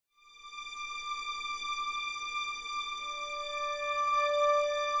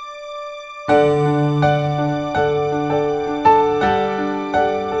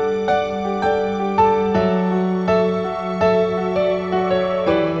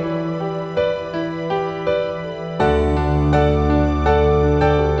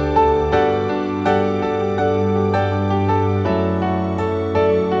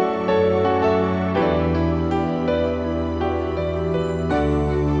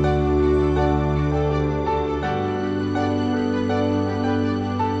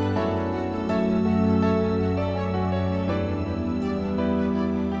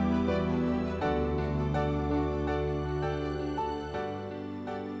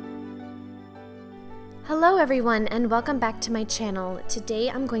Hello everyone and welcome back to my channel. Today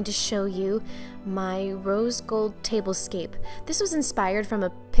I'm going to show you my rose gold tablescape. This was inspired from a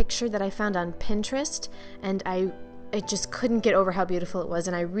picture that I found on Pinterest, and I just couldn't get over how beautiful it was,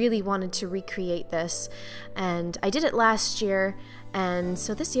 and I really wanted to recreate this. And I did it last year, and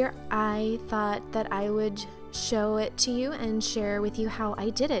so this year I thought that I would show it to you and share with you how I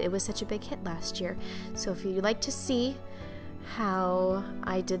did it. It was such a big hit last year. So if you'd like to see how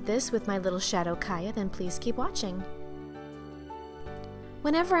I did this with my little shadow Kaya, then please keep watching.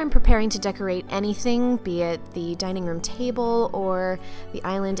 Whenever I'm preparing to decorate anything, be it the dining room table or the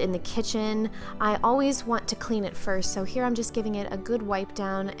island in the kitchen, I always want to clean it first. So here I'm just giving it a good wipe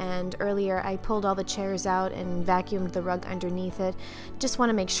down, and earlier I pulled all the chairs out and vacuumed the rug underneath it. Just want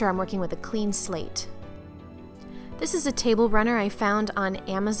to make sure I'm working with a clean slate. This is a table runner I found on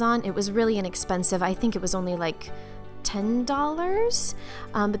Amazon. It was really inexpensive. I think it was only like $10,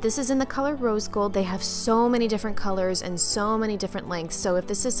 but this is in the color rose gold. They have so many different colors and so many different lengths, so if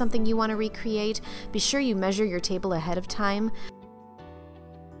this is something you want to recreate, be sure you measure your table ahead of time.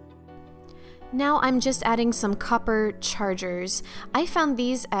 Now I'm just adding some copper chargers. I found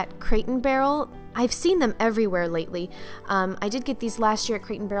these at Crate & Barrel. I've seen them everywhere lately. I did get these last year at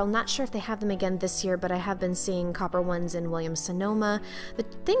Crate & Barrel. Not sure if they have them again this year, but I have been seeing copper ones in Williams-Sonoma. The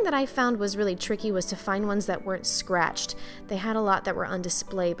thing that I found was really tricky was to find ones that weren't scratched. They had a lot that were on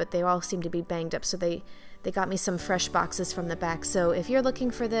display, but they all seemed to be banged up, so they got me some fresh boxes from the back. So if you're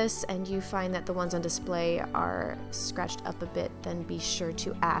looking for this and you find that the ones on display are scratched up a bit, then be sure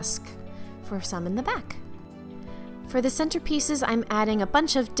to ask for some in the back. For the centerpieces, I'm adding a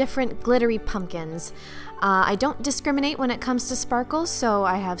bunch of different glittery pumpkins. I don't discriminate when it comes to sparkles, so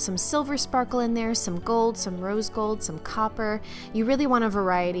I have some silver sparkle in there, some gold, some rose gold, some copper. You really want a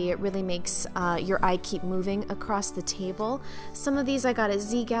variety. It really makes your eye keep moving across the table. Some of these I got at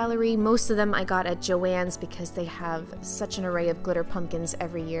Z Gallery. Most of them I got at Joann's because they have such an array of glitter pumpkins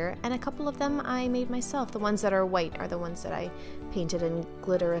every year, and a couple of them I made myself. The ones that are white are the ones that I painted and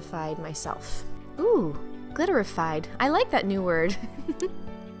glitterified myself. Ooh! Glitterified. I like that new word.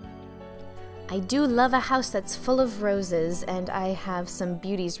 I do love a house that's full of roses, and I have some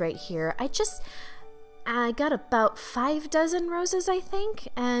beauties right here. I got about 5 dozen roses, I think,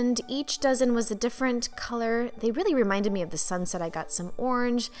 and each dozen was a different color. They really reminded me of the sunset. I got some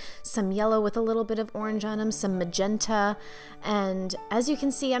orange, some yellow with a little bit of orange on them, some magenta, and as you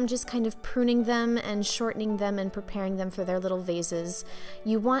can see, I'm just kind of pruning them and shortening them and preparing them for their little vases.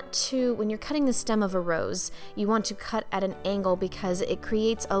 You want to, when you're cutting the stem of a rose, you want to cut at an angle because it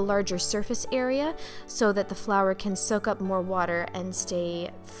creates a larger surface area so that the flower can soak up more water and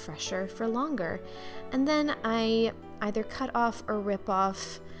stay fresher for longer. And then I either cut off or rip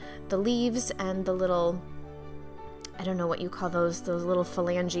off the leaves and the little, I don't know what you call those little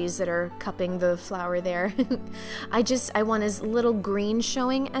phalanges that are cupping the flower there. I want as little green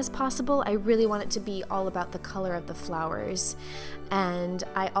showing as possible. I really want it to be all about the color of the flowers. And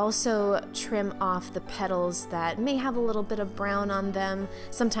I also trim off the petals that may have a little bit of brown on them.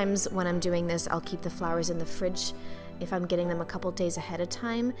 Sometimes when I'm doing this, I'll keep the flowers in the fridge if I'm getting them a couple days ahead of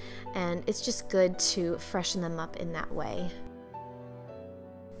time, and it's just good to freshen them up in that way.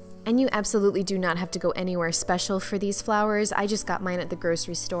 And you absolutely do not have to go anywhere special for these flowers. I just got mine at the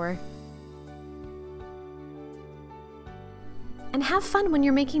grocery store. And have fun when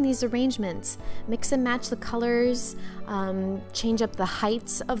you're making these arrangements. Mix and match the colors, change up the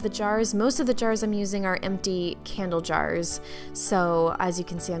heights of the jars. Most of the jars I'm using are empty candle jars. So as you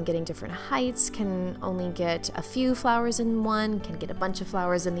can see, I'm getting different heights, can only get a few flowers in one, can get a bunch of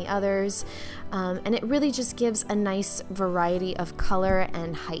flowers in the others. And it really just gives a nice variety of color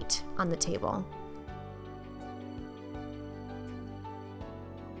and height on the table.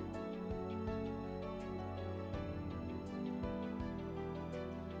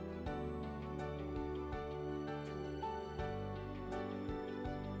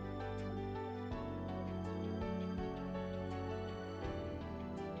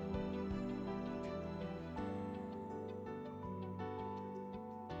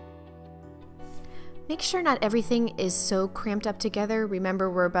 Make sure not everything is so cramped up together. Remember,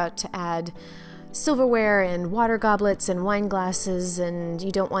 we're about to add silverware and water goblets and wine glasses, and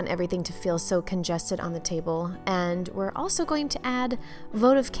you don't want everything to feel so congested on the table. And we're also going to add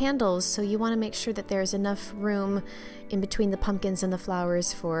votive candles, so you want to make sure that there's enough room in between the pumpkins and the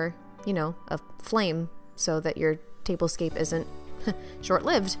flowers for, you know, a flame, so that your tablescape isn't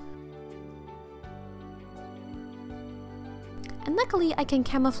short-lived. And luckily I can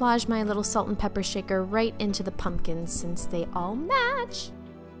camouflage my little salt and pepper shaker right into the pumpkins since they all match.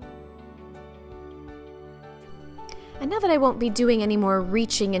 And now that I won't be doing any more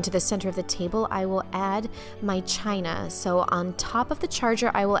reaching into the center of the table, I will add my china. So on top of the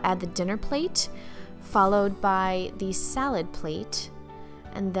charger, I will add the dinner plate, followed by the salad plate.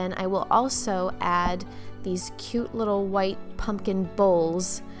 And then I will also add these cute little white pumpkin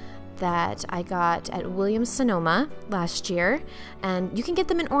bowls that I got at Williams-Sonoma last year. And you can get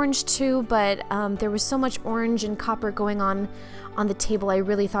them in orange too, but there was so much orange and copper going on the table, I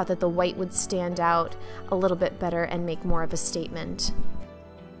really thought that the white would stand out a little bit better and make more of a statement.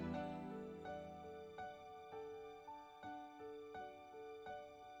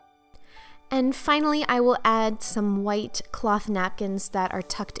 And finally, I will add some white cloth napkins that are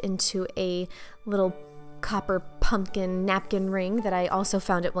tucked into a little copper pumpkin napkin ring that I also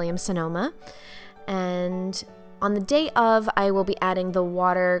found at Williams-Sonoma. And on the day of, I will be adding the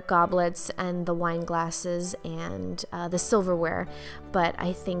water goblets and the wine glasses and the silverware. But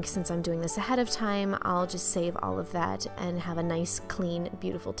I think since I'm doing this ahead of time, I'll just save all of that and have a nice, clean,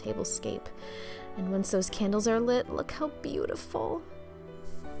 beautiful tablescape. And once those candles are lit, look how beautiful.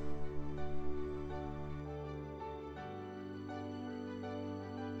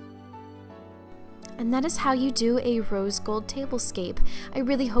 And that is how you do a rose gold tablescape. I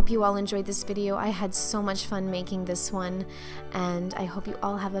really hope you all enjoyed this video. I had so much fun making this one, and I hope you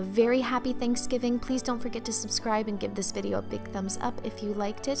all have a very happy Thanksgiving. Please don't forget to subscribe and give this video a big thumbs up if you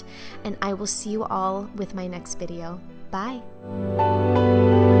liked it, and I will see you all with my next video. Bye!